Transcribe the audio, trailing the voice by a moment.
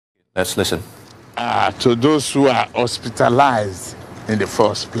Let's listen. To those who are hospitalized in the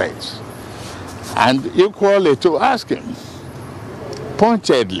first place. And equally to ask him,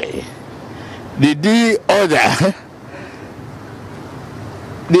 pointedly, did he order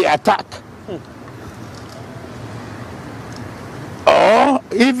the attack? Or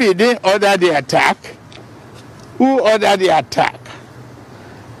if he didn't order the attack, who ordered the attack?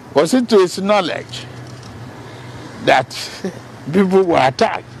 Was it to his knowledge that people were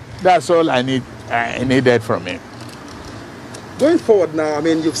attacked? That's all I needed from him. Going forward now, I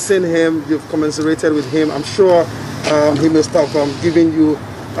mean, you've seen him, you've commiserated with him. I'm sure he must have given you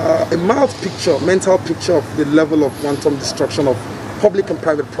a mental picture of the level of quantum destruction of public and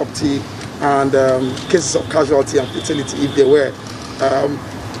private property and cases of casualty and fatality, if there were.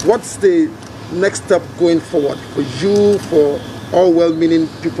 What's the next step going forward for you, for all well-meaning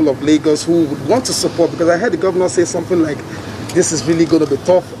people of Lagos who would want to support? Because I heard the governor say something like, this is really going to be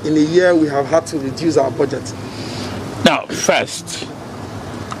tough. In a year, we have had to reduce our budget. Now, first,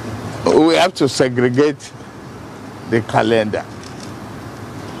 we have to segregate the calendar.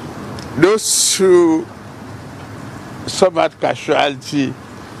 Those who suffered casualty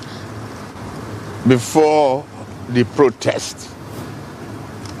before the protest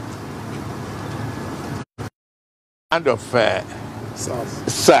and of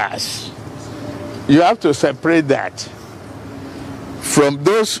SARS, you have to separate that from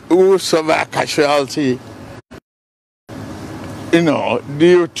those who suffer casualty,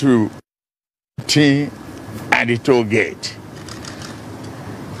 due to T and the toll gate.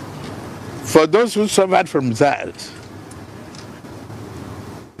 For those who suffered from SARS,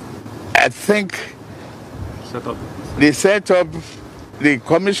 I think they set up the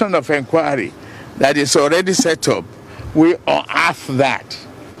Commission of Inquiry that is already set up. We unearth that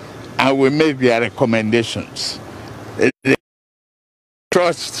and we make their recommendations. They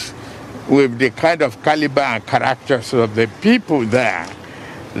trust with the kind of caliber and characters of the people there.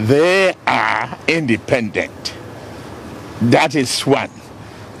 They are independent. That is one.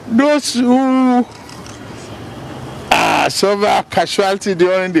 Those who suffer casualty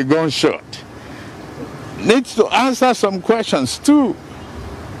during the gunshot need to answer some questions too.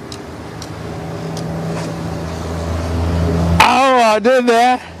 How are they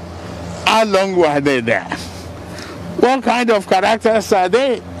there? How long were they there? What kind of characters are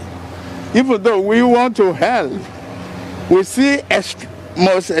they? Even though we want to help, we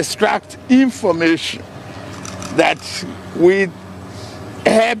must extract information that we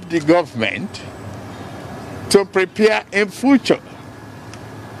help the government to prepare in future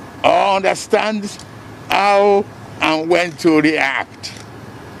or understand how and when to react.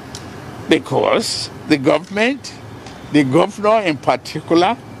 Because the government, the governor in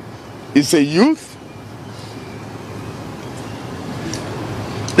particular, is a youth.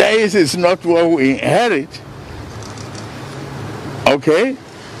 This is not what we inherit. Okay?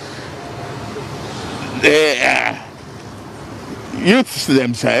 They are youths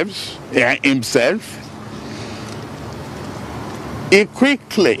themselves, himself. He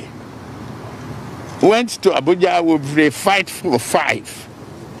quickly went to Abuja with a fight for 5.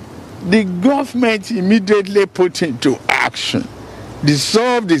 The government immediately put into action,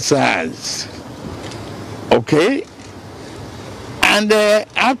 dissolved the SARS. Okay? And they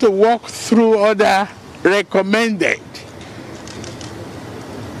have to walk through other recommended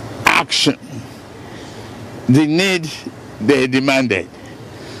action, the need they demanded.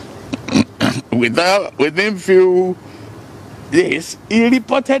 Within few days, he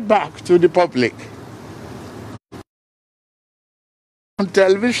reported back to the public on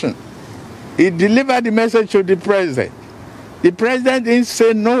television. He delivered the message to the president. The president didn't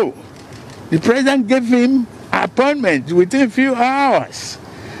say no. The president gave him appointment within a few hours.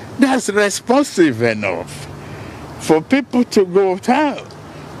 That's responsive enough for people to go down.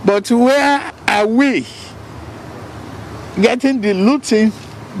 But where are we getting the looting,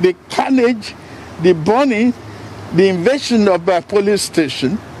 the carnage, the burning, the invasion of a police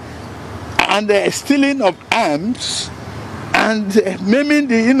station, and the stealing of arms, and maiming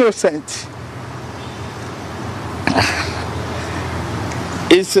the innocent?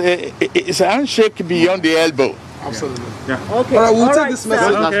 It's a handshake beyond the elbow. Absolutely. Yeah. Okay. All right, we'll take this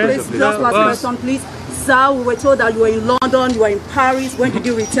message. Okay. Just last question, please. Sir, we were told that you were in London, you were in Paris. When did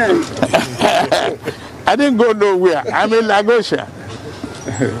you return? I didn't go nowhere. I'm in Lagos. And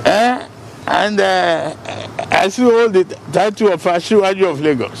I still hold the title of Asiwaju of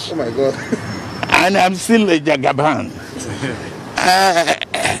Lagos. Oh my God. And I'm still a Jagaban.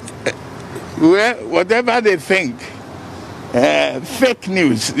 Well, whatever they think, fake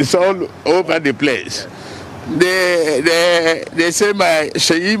news is all over the place. They say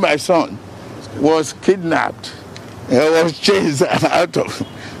my son, was kidnapped. He was chased out of.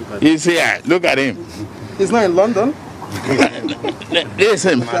 He's here. Look at him. He's not in London.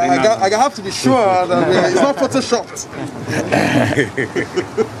 Listen, I have to be sure that it's not photoshopped.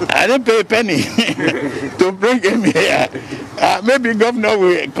 I didn't pay a penny to bring him here. Maybe governor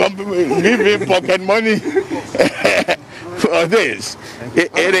will give him pocket money for this.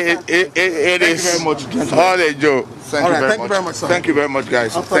 It is very much, gentlemen. all a joke. Thank you very much, sir. Thank you very much,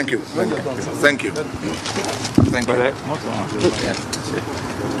 guys. Thank you. Thank you. Thank you.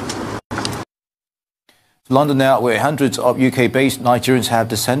 London now, where hundreds of UK-based Nigerians have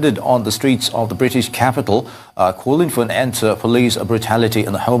descended on the streets of the British capital, calling for an end to police brutality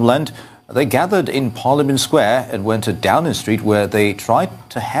in the homeland. They gathered in Parliament Square and went to Downing Street, where they tried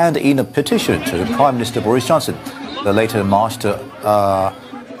to hand in a petition to Prime Minister Boris Johnson. They later marched to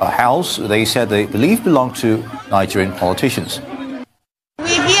a house they said they believe belonged to Nigerian politicians.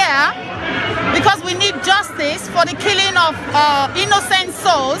 We're here because we need justice for the killing of innocent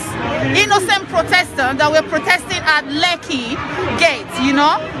souls, innocent protesters that were protesting at Lekki gate, you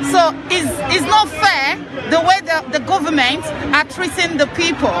know. So it's not fair the way the government are treating the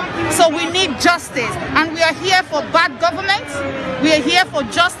people. So we need justice, and we are here for bad government. We are here for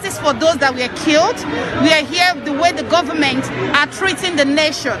justice for those that were killed. We are here the way the government are treating the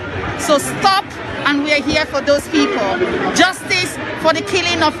nation. So stop, and we are here for those people. Justice for the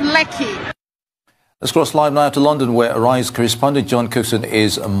killing of Lekki. Let's cross live now to London, where Arise correspondent John Cookson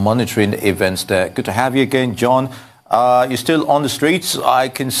is monitoring events there. Good to have you again, John. You're still on the streets, I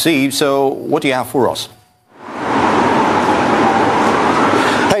can see. So what do you have for us?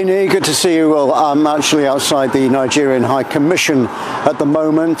 Hey, Nii, good to see you. Well, I'm actually outside the Nigerian High Commission at the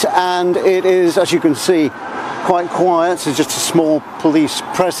moment, and it is, as you can see, quite quiet. There's just a small police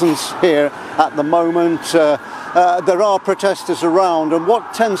presence here at the moment. There are protesters around, and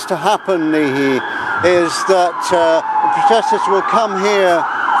what tends to happen, Nii, is that protesters will come here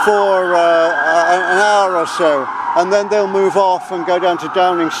for an hour or so, and then they'll move off and go down to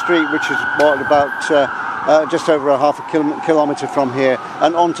Downing Street, which is about just over a half a kilometre from here,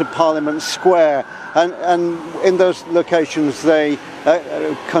 and onto Parliament Square. And in those locations they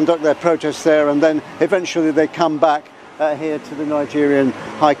conduct their protests there, and then eventually they come back here to the Nigerian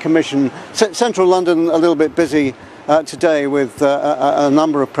High Commission. Central London a little bit busy today with a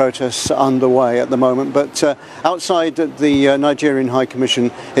number of protests underway at the moment, but outside the Nigerian High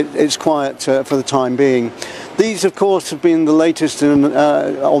Commission it's quiet for the time being. These, of course, have been the latest in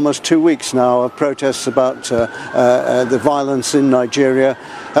almost 2 weeks now of protests about the violence in Nigeria.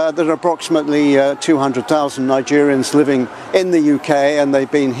 There are approximately 200,000 Nigerians living in the UK, and they've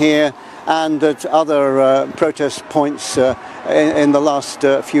been here and at other protest points in the last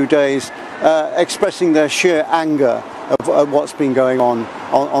few days, expressing their sheer anger of what's been going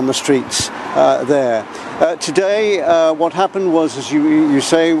on the streets there. Today, what happened was, as you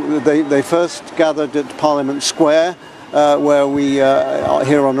say, they first gathered at Parliament Square, where we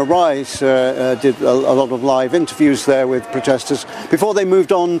here on Arise did a lot of live interviews there with protesters, before they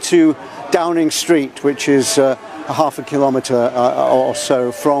moved on to Downing Street, which is half a kilometre or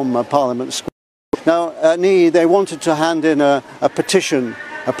so from Parliament Square. Now, Nii, they wanted to hand in a petition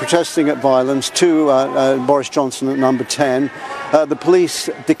protesting at violence to Boris Johnson at number 10. The police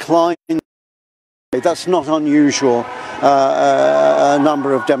declined. That's not unusual. A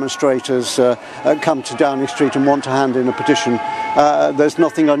number of demonstrators come to Downing Street and want to hand in a petition. There's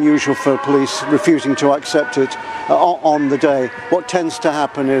nothing unusual for police refusing to accept it on the day. What tends to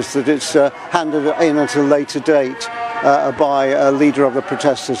happen is that it's handed in at a later date by a leader of the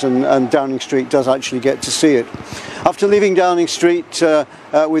protesters, and Downing Street does actually get to see it. After leaving Downing Street,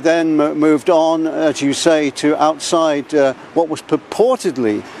 we then moved on, as you say, to outside what was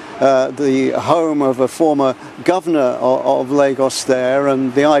purportedly the home of a former governor of Lagos there,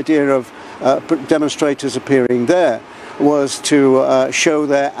 and the idea of demonstrators appearing there was to show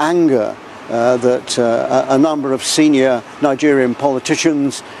their anger that a number of senior Nigerian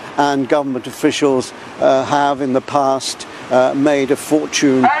politicians and government officials have in the past made a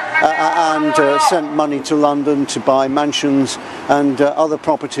fortune and sent money to London to buy mansions and other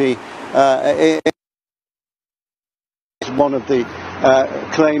property. One of the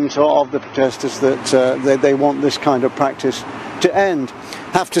claims of the protesters that they want this kind of practice to end.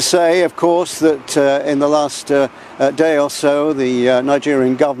 Have to say, of course, that in the last day or so, the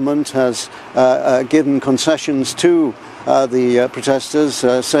Nigerian government has given concessions to the protesters,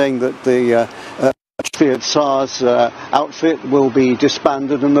 saying that the SARS outfit will be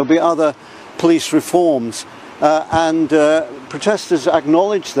disbanded and there'll be other police reforms. and protesters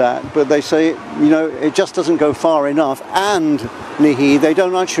acknowledge that, but they say, you know, it just doesn't go far enough, and Nihi, they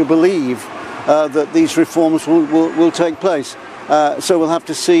don't actually believe that these reforms will take place. So we'll have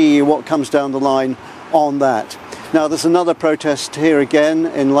to see what comes down the line on that. Now there's another protest here again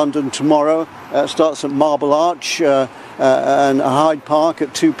in London tomorrow. It starts at Marble Arch and Hyde Park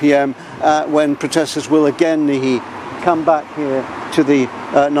at 2 p.m. When protesters will again, Nihi, come back here to the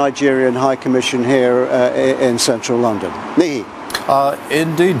Nigerian High Commission here in central London. Nihi.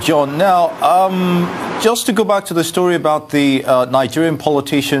 Indeed, John. Now, just to go back to the story about the Nigerian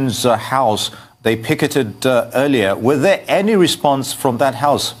politician's house they picketed earlier, was there any response from that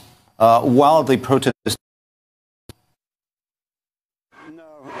house while they protested?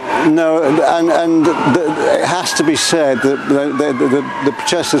 No, and it has to be said that the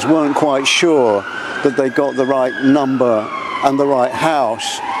protesters weren't quite sure that they got the right number and the right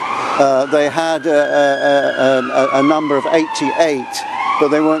house. They had a number of 88, but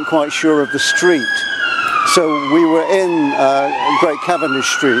they weren't quite sure of the street. So we were in Great Cavendish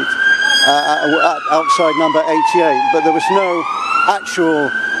Street, outside number 88, but there was no actual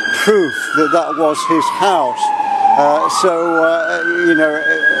proof that that was his house. You know,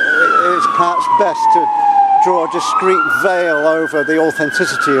 it's perhaps best to draw a discreet veil over the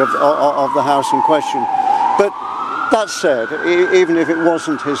authenticity of the house in question. But that said, even if it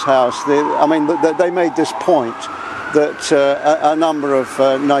wasn't his house, they made this point that a number of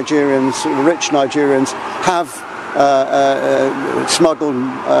Nigerians, rich Nigerians, have smuggled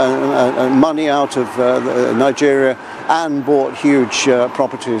money out of Nigeria and bought huge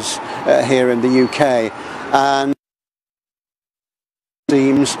properties here in the UK. And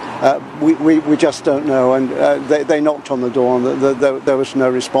seems we just don't know, and they knocked on the door and there was no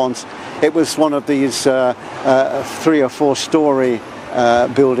response. It was one of these 3 or 4 story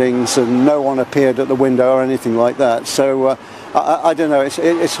buildings, and no one appeared at the window or anything like that. So I don't know,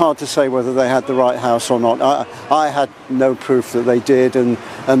 it's hard to say whether they had the right house or not. I had no proof that they did, and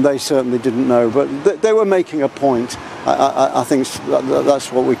they certainly didn't know, but they were making a point. I think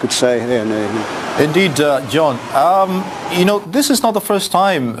that's what we could say here. Indeed, John. You know, this is not the first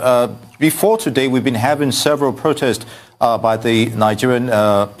time. Before today, we've been having several protests by the Nigerian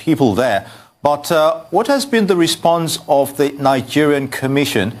people there. But what has been the response of the Nigerian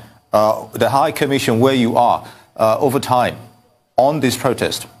Commission, the High Commission where you are, over time on this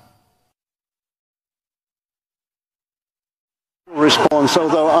protest? Response,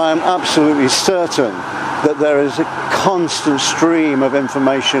 although I am absolutely certain that there is a constant stream of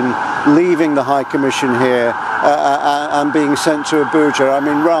information leaving the High Commission here and being sent to Abuja. I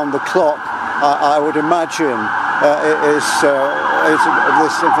mean, round the clock, I would imagine is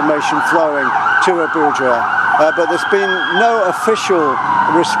this information flowing to Abuja. But there's been no official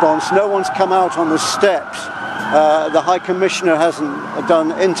response. No one's come out on the steps. The High Commissioner hasn't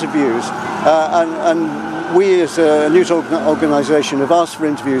done interviews, and we as a news organisation have asked for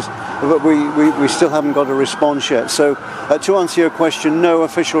interviews, but we still haven't got a response yet. So to answer your question, no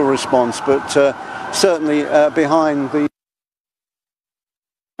official response, but certainly behind the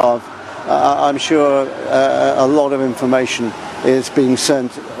I'm sure a lot of information is being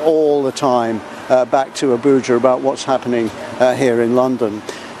sent all the time back to Abuja about what's happening here in London.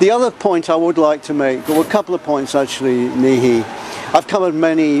 The other point I would like to make, well, a couple of points actually, Nihi. I've covered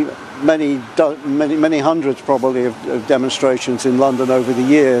many hundreds probably of demonstrations in London over the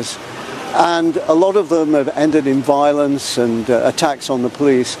years, and a lot of them have ended in violence and attacks on the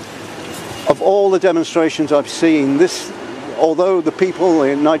police. Of all the demonstrations I've seen, although the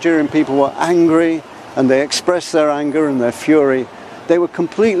Nigerian people were angry and they expressed their anger and their fury, they were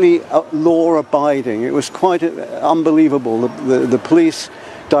completely law-abiding. It was quite unbelievable. The police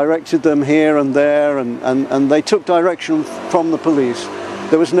directed them here and there, and they took direction from the police.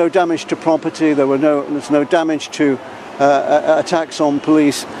 There was no damage to property, there was no damage to attacks on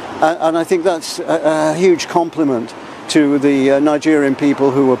police, and I think that's a huge compliment to the Nigerian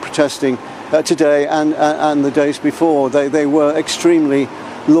people who were protesting today and the days before. They were extremely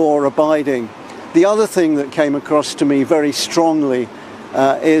law-abiding. The other thing that came across to me very strongly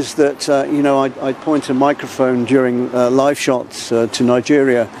is that, you know, I'd point a microphone during live shots to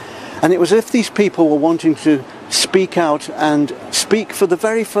Nigeria, and it was as if these people were wanting to speak out and speak for the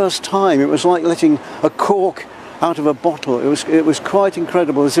very first time. It was like letting a cork out of a bottle. It was quite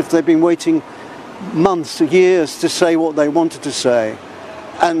incredible, as if they'd been waiting months, years to say what they wanted to say,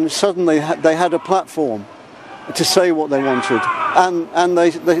 and suddenly they had a platform to say what they wanted, and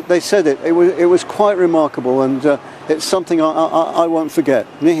they said it. It was quite remarkable, and it's something I won't forget.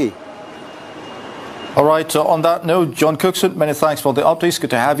 Nihi. All right, on that note, John Cookson, many thanks for the updates. Good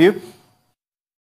to have you.